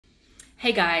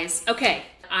Hey guys, okay,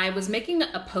 I was making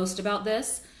a post about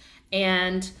this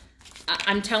and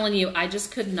I'm telling you, I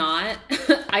just could not,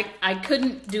 I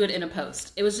couldn't do it in a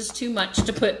post. It was just too much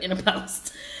to put in a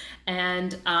post.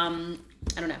 And I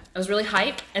don't know, I was really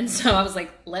hyped. And so I was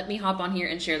like, let me hop on here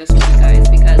and share this with you guys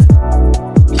because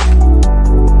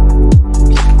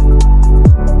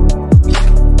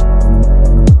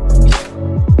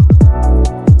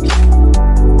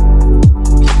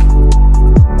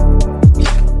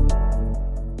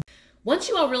once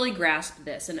you all really grasp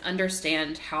this and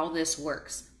understand how this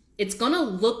works, it's gonna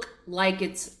look like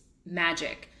it's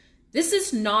magic. This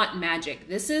is not magic.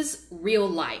 This is real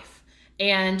life.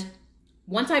 And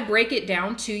once I break it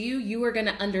down to you, you are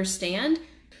gonna understand.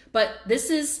 But this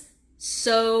is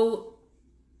so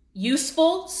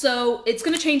useful, so it's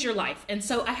gonna change your life. And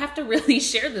so I have to really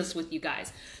share this with you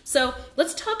guys. So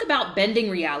let's talk about bending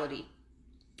reality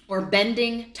or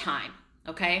bending time,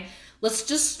 okay? Let's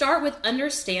just start with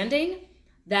understanding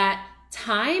that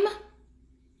time,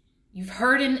 you've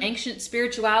heard in ancient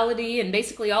spirituality and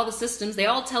basically all the systems, they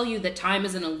all tell you that time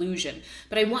is an illusion.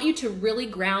 But I want you to really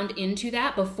ground into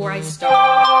that before I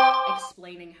start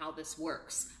explaining how this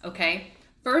works, okay?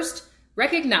 First,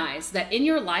 recognize that in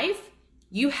your life,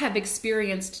 you have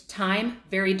experienced time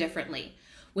very differently.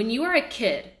 When you are a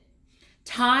kid,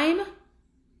 time,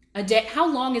 a day, how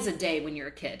long is a day when you're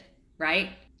a kid,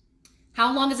 right?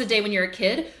 How long is a day when you're a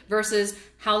kid versus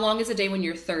how long is a day when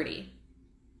you're 30?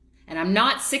 And I'm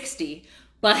not 60,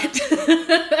 but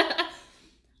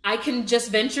I can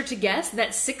just venture to guess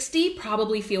that 60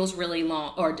 probably feels really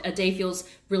long, or a day feels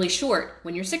really short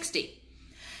when you're 60.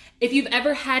 If you've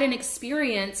ever had an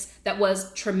experience that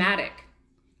was traumatic,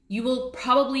 you will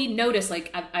probably notice,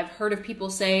 like I've heard of people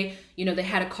say, you know, they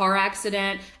had a car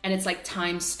accident and it's like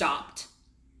time stopped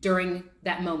during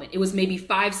that moment. It was maybe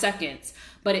 5 seconds,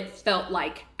 but it felt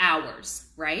like hours,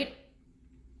 right?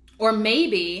 Or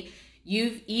maybe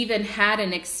you've even had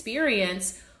an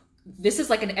experience, this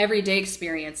is like an everyday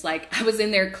experience. Like I was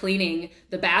in there cleaning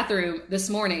the bathroom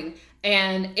this morning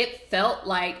and it felt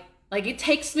like it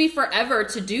takes me forever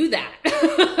to do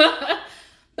that.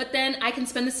 But then I can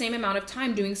spend the same amount of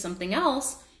time doing something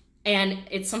else and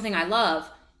it's something I love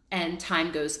and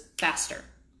time goes faster.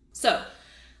 So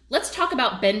let's talk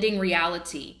about bending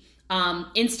reality,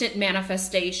 instant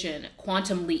manifestation,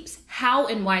 quantum leaps, how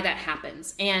and why that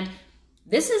happens. And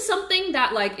this is something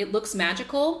that like, it looks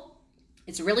magical.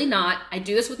 It's really not. I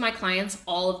do this with my clients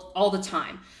all the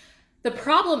time. The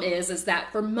problem is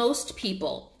that for most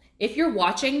people, if you're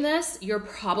watching this, you're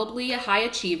probably a high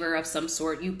achiever of some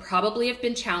sort. You probably have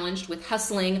been challenged with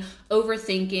hustling,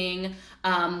 overthinking,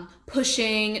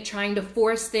 pushing, trying to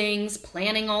force things,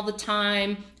 planning all the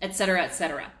time, etc.,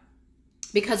 etc.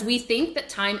 Because we think that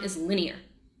time is linear.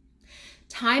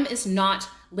 Time is not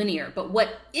linear, but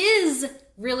what is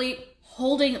really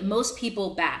holding most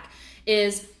people back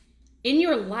is in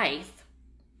your life,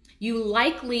 you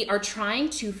likely are trying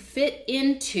to fit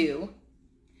into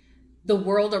the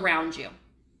world around you,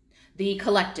 the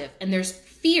collective, and there's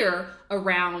fear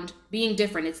around being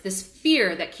different. It's this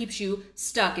fear that keeps you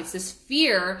stuck. It's this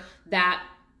fear that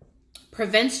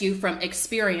prevents you from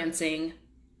experiencing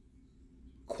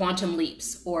quantum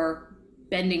leaps or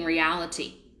bending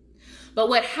reality. But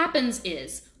what happens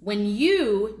is when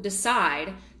you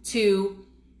decide to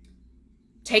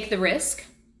take the risk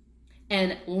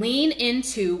and lean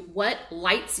into what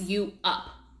lights you up,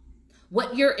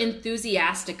 what you're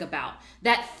enthusiastic about,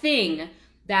 that thing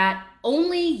that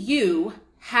only you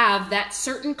have, that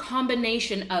certain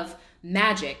combination of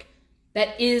magic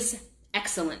that is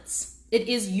excellence. It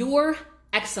is your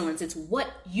excellence. It's what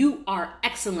you are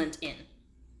excellent in.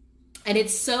 And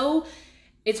it's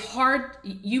hard,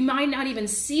 you might not even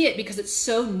see it because it's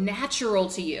so natural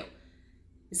to you.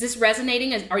 Is this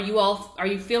resonating? Are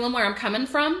you feeling where I'm coming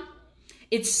from?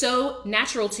 It's so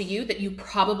natural to you that you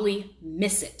probably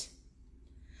miss it.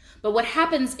 But what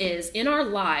happens is in our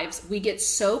lives, we get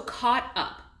so caught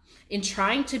up in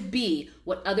trying to be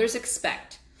what others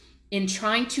expect, in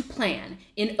trying to plan,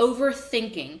 in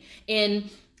overthinking, in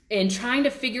trying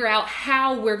to figure out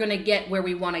how we're going to get where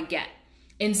we want to get,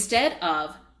 instead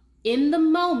of in the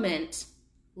moment,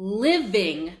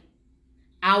 living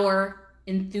our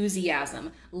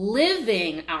enthusiasm,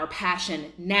 living our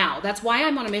passion now. That's why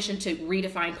I'm on a mission to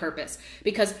redefine purpose,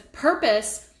 because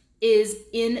purpose is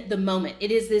in the moment.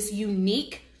 It is this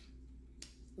unique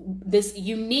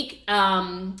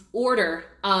order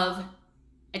of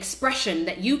expression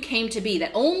that you came to be,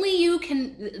 that only you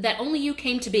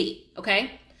came to be,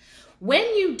 okay?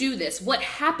 When you do this, what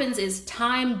happens is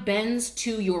time bends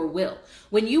to your will.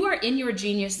 When you are in your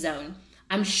genius zone,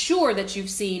 I'm sure that you've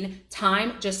seen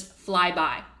time just fly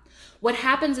by. What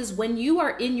happens is when you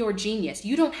are in your genius,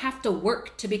 you don't have to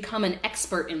work to become an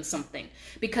expert in something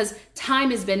because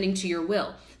time is bending to your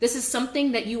will. This is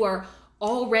something that you are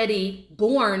already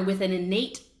born with an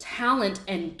innate talent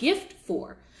and gift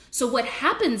for. So what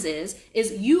happens is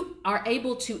you are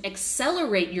able to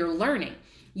accelerate your learning.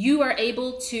 You are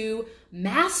able to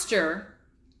master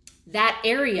that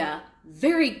area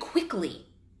very quickly.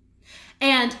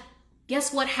 And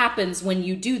guess what happens when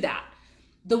you do that?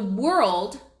 The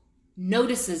world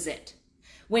notices it.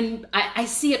 When I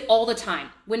see it all the time.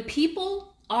 When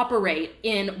people operate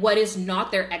in what is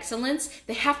not their excellence,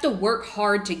 they have to work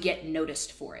hard to get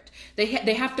noticed for it.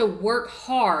 They have to work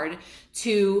hard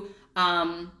to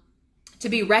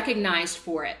be recognized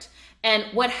for it. And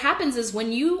what happens is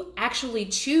when you actually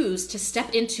choose to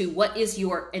step into what is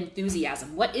your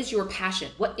enthusiasm, what is your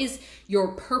passion, what is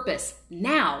your purpose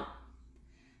now,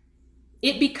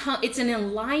 it's an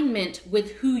alignment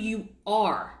with who you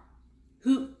are,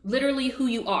 literally who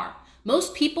you are.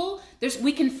 Most people,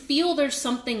 we can feel there's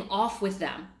something off with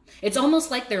them. It's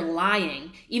almost like they're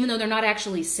lying, even though they're not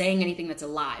actually saying anything that's a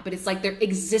lie, but it's like their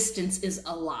existence is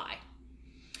a lie.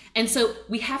 And so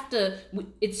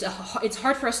it's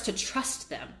hard for us to trust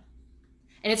them.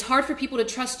 And it's hard for people to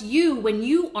trust you when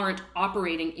you aren't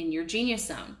operating in your genius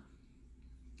zone.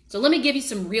 So let me give you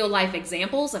some real life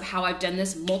examples of how I've done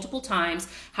this multiple times,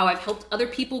 how I've helped other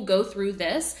people go through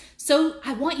this. So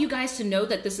I want you guys to know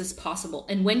that this is possible.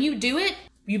 And when you do it,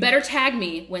 you better tag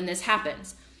me when this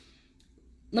happens.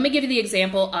 Let me give you the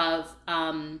example of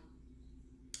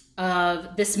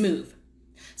this move.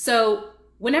 So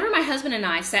whenever my husband and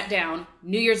I sat down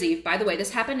New Year's Eve, by the way,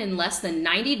 this happened in less than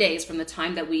 90 days from the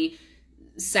time that we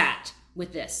sat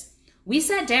with this. We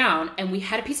sat down and we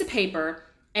had a piece of paper,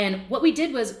 and what we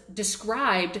did was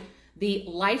described the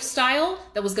lifestyle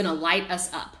that was going to light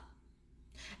us up.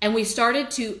 And we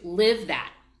started to live that.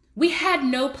 We had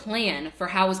no plan for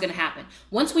how it was going to happen.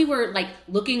 Once we were like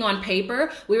looking on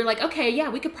paper, we were like, okay, yeah,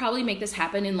 we could probably make this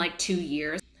happen in like 2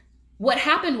 years. What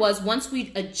happened was once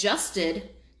we adjusted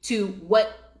to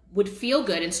what would feel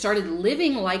good and started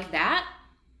living like that,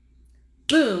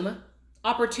 boom,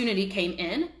 opportunity came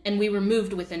in and we were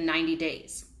moved within 90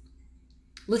 days.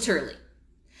 Literally.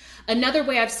 Another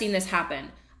way I've seen this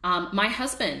happen, my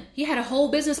husband, he had a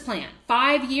whole business plan,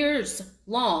 5 years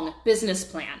long business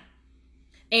plan.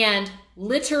 And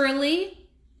literally,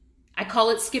 I call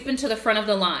it skipping to the front of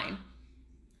the line.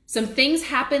 Some things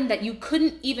happen that you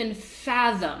couldn't even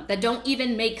fathom, that don't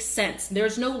even make sense.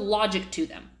 There's no logic to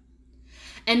them.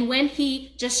 And when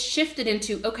he just shifted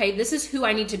into, okay, this is who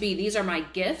I need to be. These are my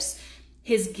gifts.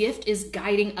 His gift is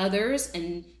guiding others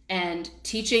and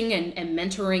teaching and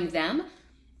mentoring them.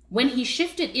 When he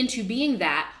shifted into being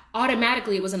that,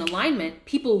 automatically it was an alignment.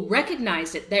 People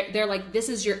recognized it. They're like, this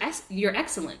is your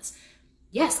excellence.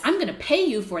 Yes, I'm going to pay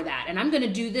you for that. And I'm going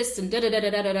to do this and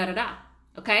da-da-da-da-da-da-da-da.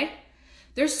 Okay?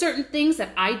 There's certain things that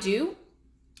I do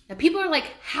that people are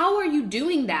like, how are you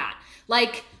doing that?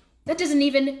 Like, that doesn't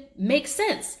even make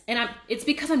sense. And it's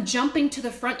because I'm jumping to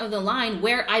the front of the line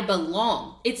where I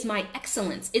belong. It's my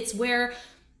excellence. It's where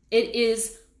it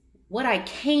is what I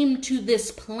came to this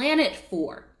planet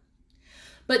for.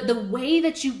 But the way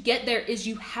that you get there is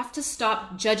you have to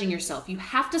stop judging yourself. You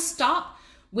have to stop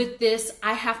with this,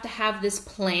 I have to have this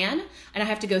plan and I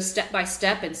have to go step by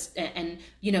step and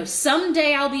you know,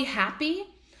 someday I'll be happy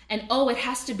and oh, it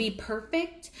has to be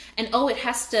perfect and oh, it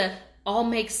has to all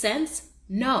make sense.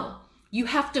 No, you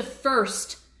have to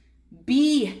first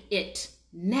be it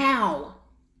now.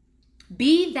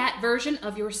 Be that version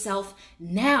of yourself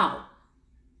now.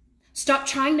 Stop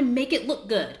trying to make it look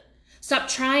good. Stop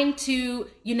trying to,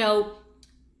 you know,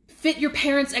 fit your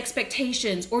parents'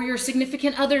 expectations or your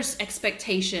significant other's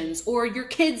expectations or your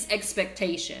kids'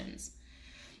 expectations.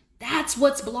 That's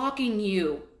what's blocking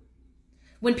you.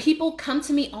 When people come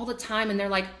to me all the time and they're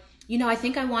like, you know, I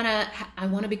think I want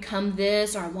to become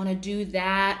this or I want to do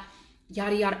that,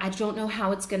 yada, yada. I don't know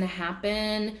how it's going to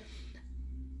happen.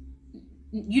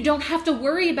 You don't have to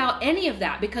worry about any of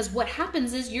that because what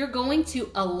happens is you're going to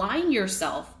align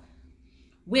yourself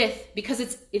with, because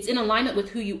it's in alignment with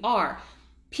who you are.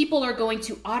 People are going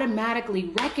to automatically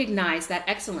recognize that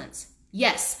excellence.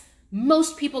 Yes,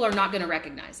 most people are not going to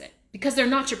recognize it because they're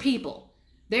not your people.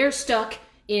 They're stuck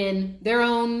in their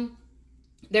own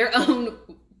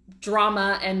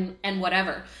drama and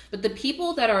whatever. But the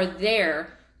people that are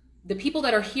there, the people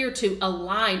that are here to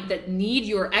align, that need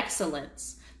your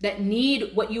excellence, that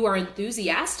need what you are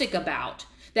enthusiastic about,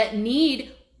 that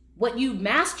need what you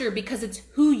master because it's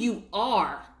who you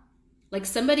are. Like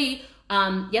somebody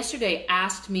yesterday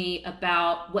asked me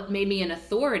about what made me an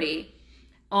authority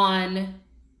on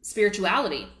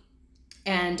spirituality.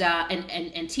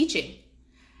 and teaching.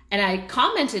 And I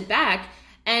commented back,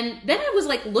 and then I was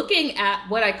like looking at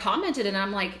what I commented, and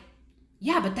I'm like,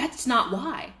 yeah, but that's not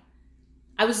why.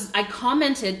 I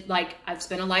commented like, I've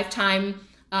spent a lifetime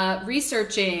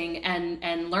researching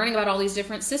and learning about all these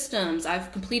different systems.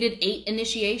 I've completed 8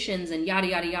 initiations and yada,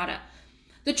 yada, yada.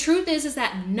 The truth is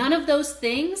that none of those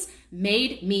things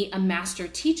made me a master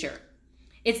teacher.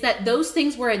 It's that those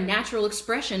things were a natural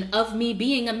expression of me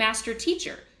being a master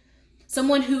teacher.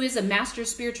 Someone who is a master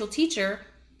spiritual teacher,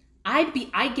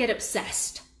 I get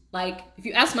obsessed. Like, if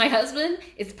you ask my husband,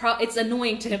 it's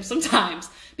annoying to him sometimes,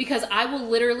 because I will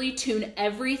literally tune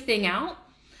everything out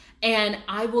and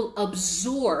I will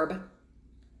absorb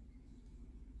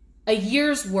a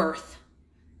year's worth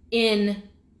in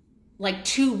like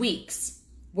 2 weeks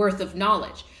worth of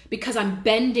knowledge, because I'm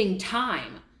bending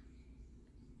time.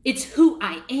 It's who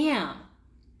I am.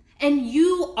 And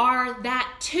you are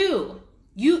that too.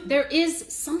 There is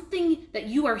something that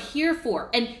you are here for,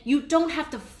 and you don't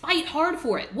have to fight hard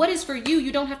for it. What is for you,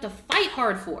 you don't have to fight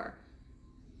hard for.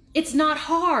 It's not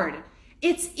hard.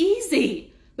 It's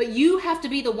easy. But you have to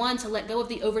be the one to let go of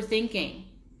the overthinking.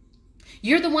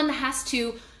 You're the one that has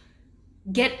to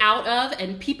get out of,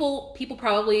 and people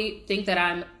probably think that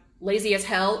I'm lazy as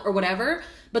hell or whatever,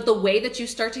 but the way that you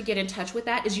start to get in touch with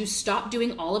that is you stop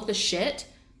doing all of the shit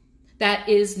that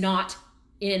is not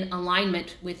in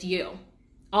alignment with you.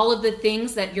 All of the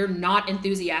things that you're not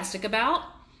enthusiastic about,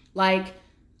 like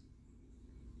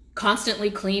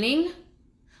constantly cleaning,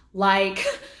 like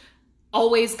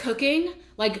always cooking,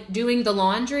 like doing the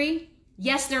laundry.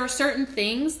 Yes, there are certain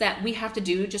things that we have to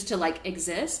do just to like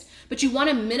exist, but you want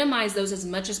to minimize those as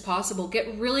much as possible.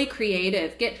 Get really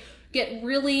creative, get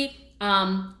really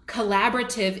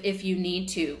collaborative if you need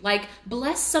to. Like,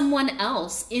 bless someone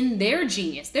else in their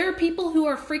genius. There are people who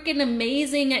are freaking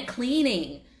amazing at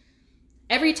cleaning.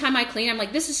 Every time I clean, I'm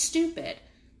like, this is stupid.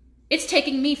 It's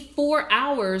taking me 4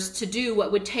 hours to do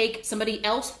what would take somebody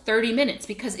else 30 minutes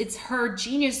because it's her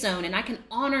genius zone, and I can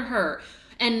honor her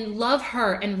and love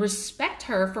her and respect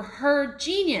her for her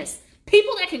genius.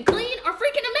 People that can clean are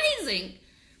freaking amazing.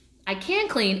 I can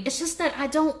clean. It's just that I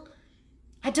don't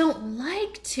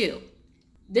like to.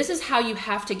 This is how you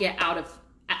have to get out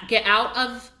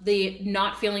of the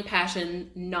not feeling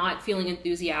passion, not feeling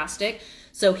enthusiastic.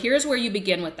 So here's where you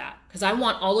begin with that, because I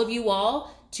want all of you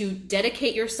all to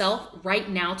dedicate yourself right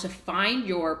now to find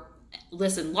your,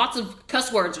 listen, lots of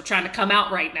cuss words are trying to come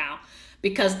out right now,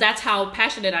 because that's how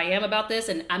passionate I am about this.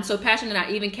 And I'm so passionate,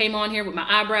 I even came on here with my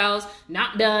eyebrows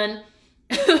not done,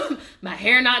 my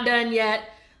hair not done yet.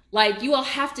 Like, you all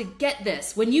have to get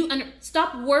this. When you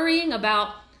stop worrying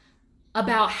about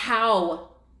how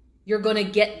you're going to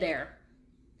get there,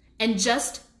 and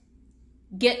just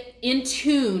get in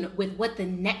tune with what the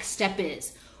next step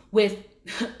is. With,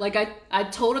 like I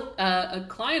told a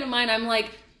client of mine, I'm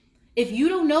like, if you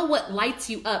don't know what lights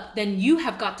you up, then you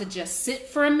have got to just sit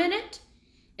for a minute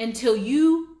until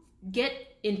you get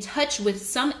in touch with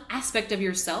some aspect of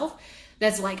yourself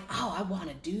that's like, oh, I want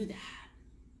to do that.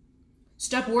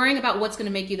 Stop worrying about what's going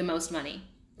to make you the most money,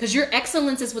 because your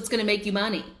excellence is what's going to make you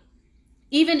money.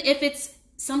 Even if it's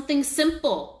something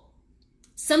simple,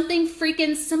 something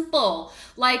freaking simple.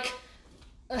 Like,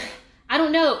 I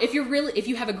don't know, if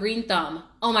you have a green thumb,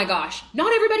 oh my gosh,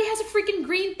 not everybody has a freaking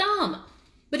green thumb.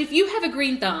 But if you have a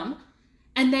green thumb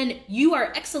and then you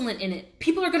are excellent in it,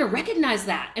 people are going to recognize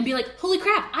that and be like, holy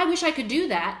crap, I wish I could do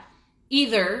that.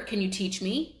 Either can you teach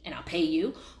me and I'll pay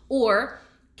you, or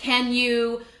can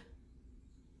you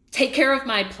take care of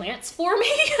my plants for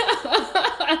me?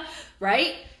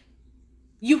 Right?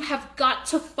 You have got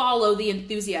to follow the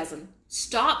enthusiasm.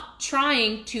 Stop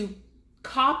trying to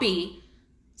copy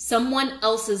someone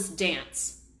else's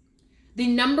dance. The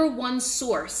number one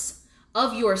source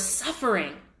of your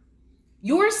suffering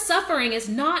is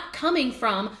not coming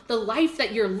from the life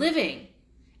that you're living.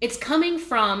 It's coming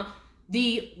from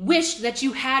the wish that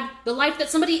you had the life that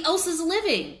somebody else is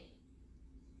living.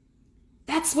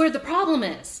 That's where the problem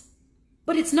is.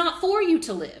 But it's not for you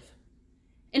to live.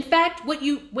 In fact,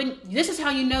 this is how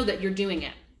you know that you're doing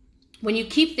it. When you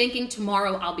keep thinking,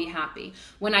 tomorrow I'll be happy.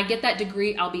 When I get that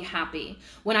degree, I'll be happy.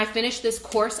 When I finish this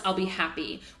course, I'll be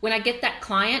happy. When I get that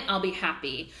client, I'll be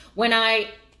happy. When I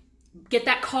get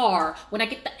that car, when I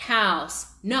get that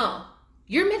house. No,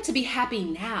 you're meant to be happy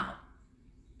now.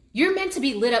 You're meant to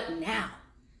be lit up now.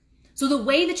 So the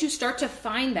way that you start to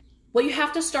find that, what you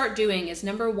have to start doing is,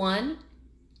 number one,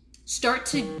 start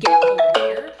to get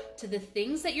aware to the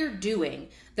things that you're doing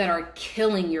that are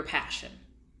killing your passion.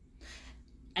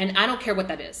 And I don't care what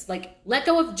that is. Like, let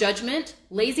go of judgment.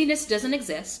 Laziness doesn't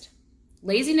exist.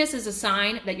 Laziness is a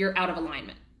sign that you're out of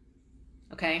alignment.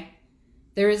 Okay?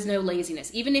 There is no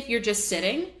laziness. Even if you're just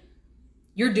sitting,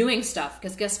 you're doing stuff,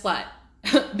 because guess what?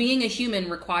 Being a human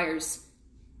requires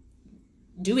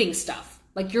doing stuff.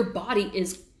 Like your body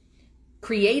is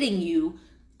creating you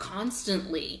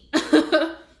constantly.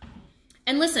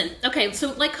 And listen, okay,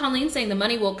 so like Colleen's saying, the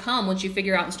money will come once you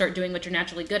figure out and start doing what you're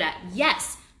naturally good at.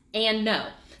 Yes and no.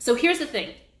 So here's the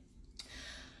thing.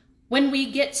 When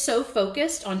we get so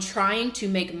focused on trying to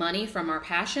make money from our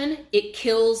passion, it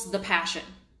kills the passion.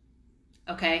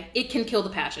 Okay? It can kill the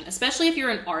passion, especially if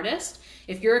you're an artist,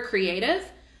 if you're a creative.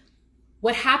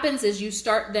 What happens is you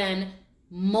start then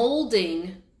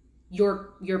molding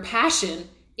your passion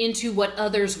into what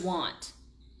others want.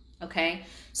 Okay?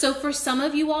 So for some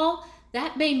of you all,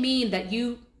 that may mean that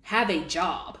you have a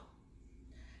job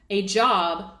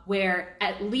where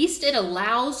at least it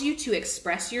allows you to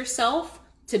express yourself,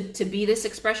 to be this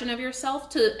expression of yourself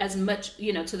to as much,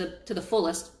 to the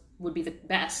fullest would be the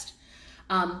best.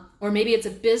 Or maybe it's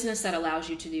a business that allows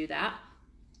you to do that,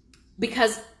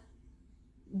 because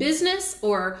business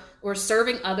or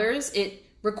serving others, it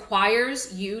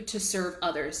requires you to serve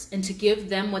others and to give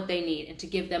them what they need and to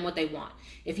give them what they want.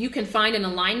 If you can find an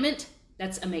alignment,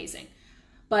 that's amazing.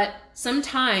 But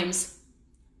sometimes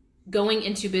going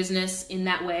into business in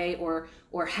that way or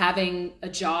having a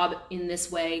job in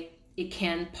this way, it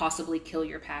can possibly kill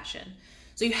your passion.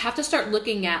 So you have to start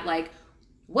looking at, like,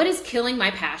 what is killing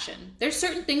my passion? There's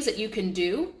certain things that you can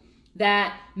do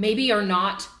that maybe are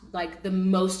not like the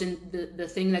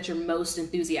thing that you're most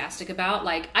enthusiastic about.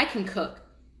 Like, I can cook.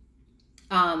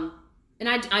 And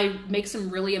I make some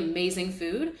really amazing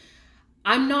food.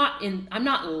 I'm not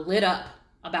lit up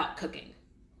about cooking.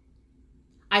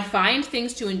 I find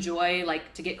things to enjoy,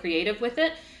 like to get creative with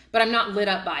it, but I'm not lit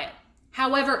up by it.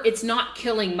 However, it's not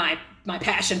killing my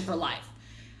passion for life.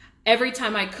 Every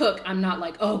time I cook, I'm not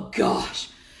like, oh gosh,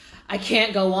 I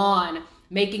can't go on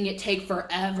making it take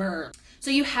forever.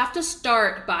 So you have to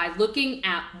start by looking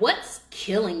at what's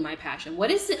killing my passion.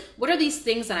 What is it? What are these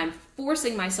things that I'm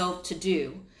forcing myself to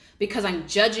do because I'm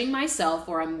judging myself,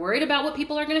 or I'm worried about what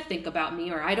people are going to think about me,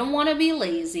 or I don't want to be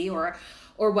lazy, or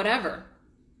whatever.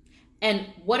 And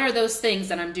what are those things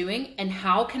that I'm doing, and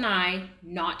how can I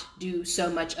not do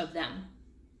so much of them?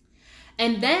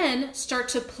 And then start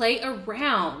to play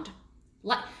around.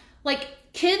 Like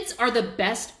kids are the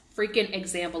best freaking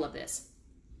example of this.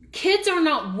 Kids are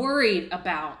not worried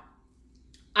about,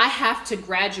 I have to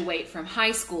graduate from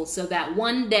high school so that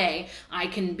one day I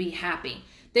can be happy.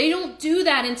 They don't do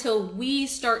that until we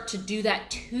start to do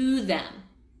that to them,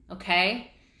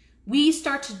 okay? We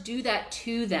start to do that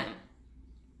to them.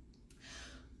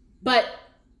 But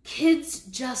kids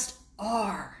just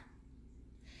are.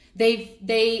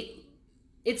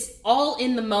 It's all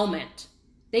in the moment.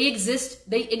 They exist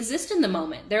in the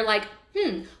moment. They're like,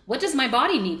 what does my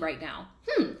body need right now?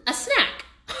 A snack.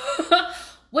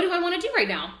 What do I want to do right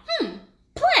now?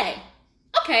 Play.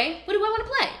 Okay, what do I want to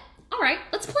play? All right,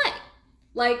 let's play.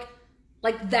 Like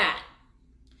that.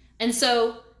 And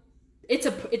so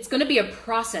it's going to be a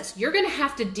process. You're going to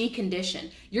have to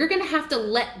decondition. You're going to have to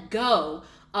let go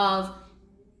of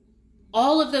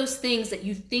all of those things that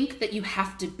you think that you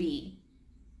have to be.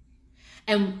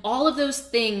 And all of those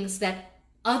things that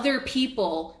other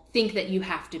people think that you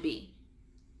have to be.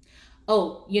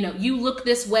 Oh, you look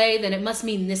this way, then it must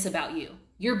mean this about you.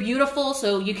 You're beautiful,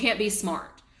 so you can't be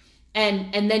smart.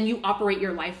 And then you operate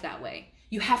your life that way.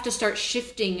 You have to start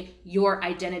shifting your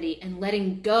identity and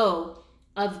letting go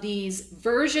of these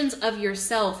versions of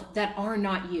yourself that are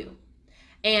not you.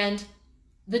 And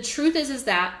the truth is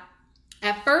that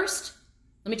at first,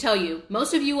 let me tell you,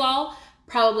 most of you all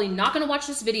probably not going to watch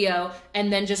this video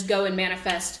and then just go and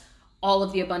manifest all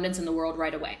of the abundance in the world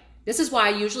right away. This is why I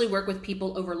usually work with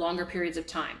people over longer periods of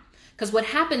time. Because what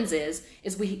happens is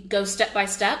we go step by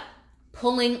step,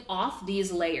 pulling off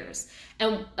these layers.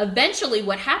 And eventually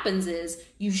what happens is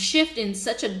you shift in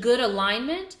such a good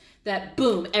alignment that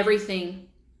boom, everything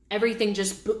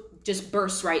just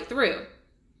bursts right through.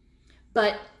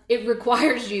 But it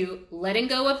requires you letting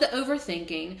go of the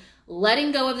overthinking,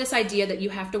 letting go of this idea that you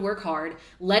have to work hard,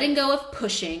 letting go of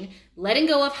pushing, letting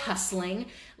go of hustling,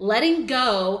 letting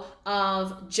go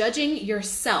of judging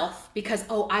yourself because,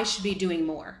 oh, I should be doing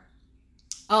more.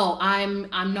 Oh, I'm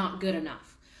not good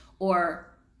enough.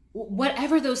 Or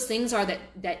whatever those things are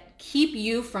that keep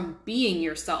you from being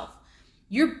yourself.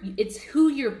 It's who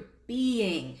you're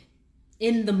being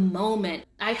in the moment.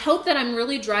 I hope that I'm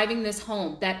really driving this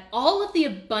home, that all of the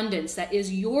abundance that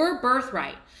is your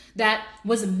birthright, that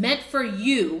was meant for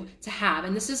you to have,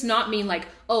 and this does not mean like,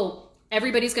 oh,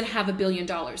 everybody's going to have $1 billion.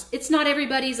 It's not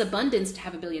everybody's abundance to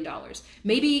have $1 billion.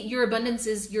 Maybe your abundance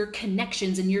is your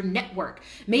connections and your network.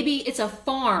 Maybe it's a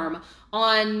farm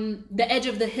on the edge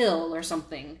of the hill or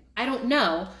something. I don't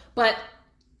know, but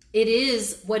it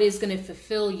is what is going to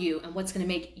fulfill you and what's going to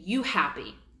make you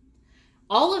happy.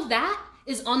 All of that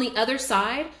is on the other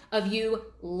side of you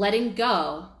letting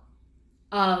go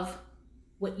of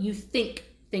what you think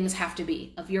things have to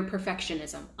be, of your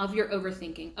perfectionism, of your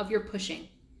overthinking, of your pushing,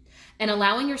 and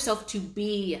allowing yourself to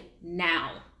be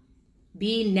now.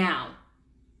 Be now.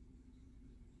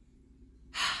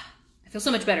 I feel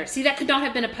so much better. See, that could not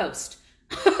have been a post.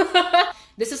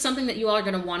 This is something that you all are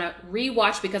going to want to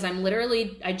rewatch, because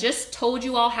I just told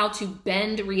you all how to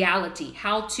bend reality,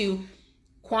 how to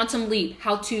quantum leap,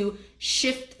 how to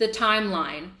shift the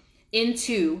timeline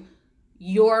into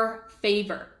your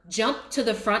favor. Jump to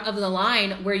the front of the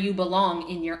line where you belong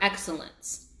in your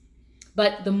excellence.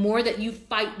 But the more that you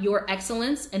fight your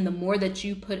excellence and the more that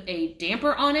you put a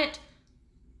damper on it,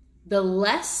 the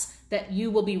less that you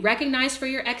will be recognized for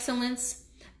your excellence,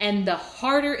 and the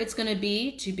harder it's going to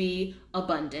be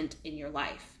abundant in your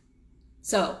life.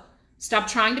 So stop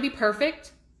trying to be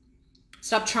perfect.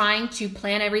 Stop trying to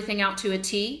plan everything out to a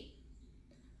T,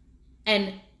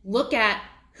 and look at,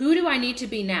 who do I need to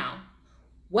be now?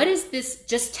 What is this?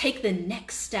 Just take the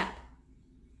next step.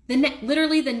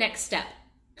 Literally the next step.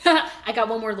 I got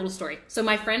one more little story. So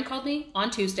my friend called me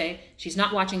on Tuesday. She's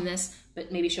not watching this,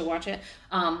 but maybe she'll watch it.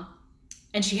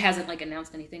 And she hasn't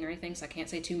announced anything or anything, so I can't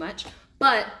say too much.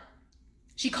 But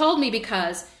she called me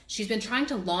because she's been trying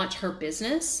to launch her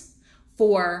business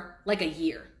for a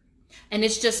year. And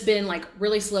it's just been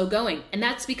really slow going. And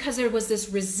that's because there was this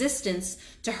resistance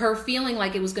to her feeling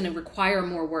like it was going to require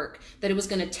more work, that it was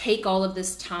going to take all of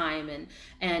this time,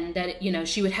 and that,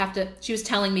 she was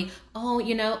telling me, oh,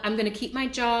 I'm going to keep my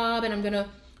job and I'm going to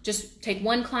just take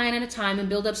one client at a time and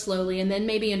build up slowly. And then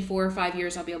maybe in 4 or 5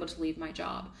 years, I'll be able to leave my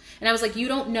job. And I was like, you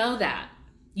don't know that.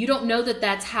 You don't know that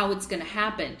that's how it's going to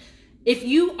happen. If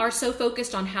you are so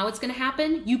focused on how it's going to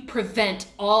happen, you prevent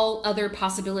all other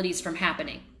possibilities from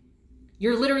happening.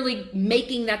 You're literally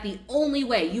making that the only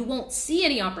way. You won't see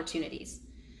any opportunities.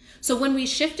 So when we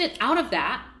shifted out of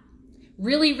that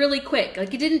really, really quick, it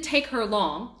didn't take her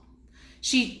long.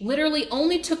 She literally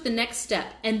only took the next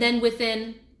step. And then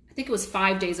within, I think it was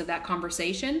 5 days of that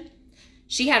conversation,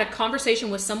 she had a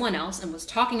conversation with someone else and was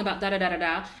talking about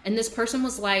da-da-da-da-da. And this person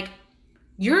was like,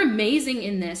 you're amazing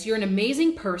in this. You're an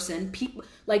amazing person. People,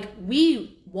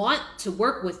 we want to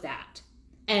work with that.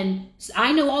 And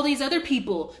I know all these other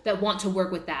people that want to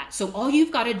work with that. So all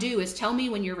you've got to do is tell me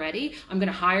when you're ready. I'm going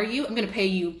to hire you. I'm going to pay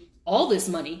you all this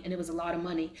money. And it was a lot of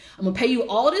money. I'm going to pay you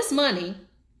all this money.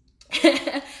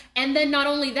 And then not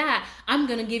only that, I'm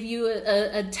going to give you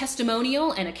a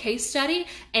testimonial and a case study.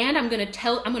 And I'm going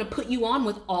to put you on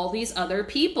with all these other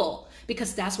people,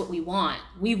 because that's what we want.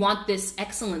 We want this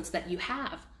excellence that you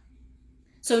have.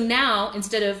 So now,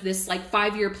 instead of this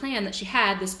 5-year plan that she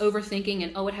had, this overthinking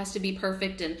and, oh, it has to be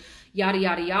perfect and yada,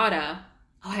 yada, yada.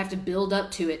 Oh, I have to build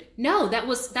up to it. No,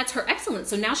 that's her excellence.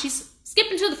 So now she's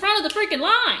skipping to the front of the freaking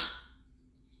line.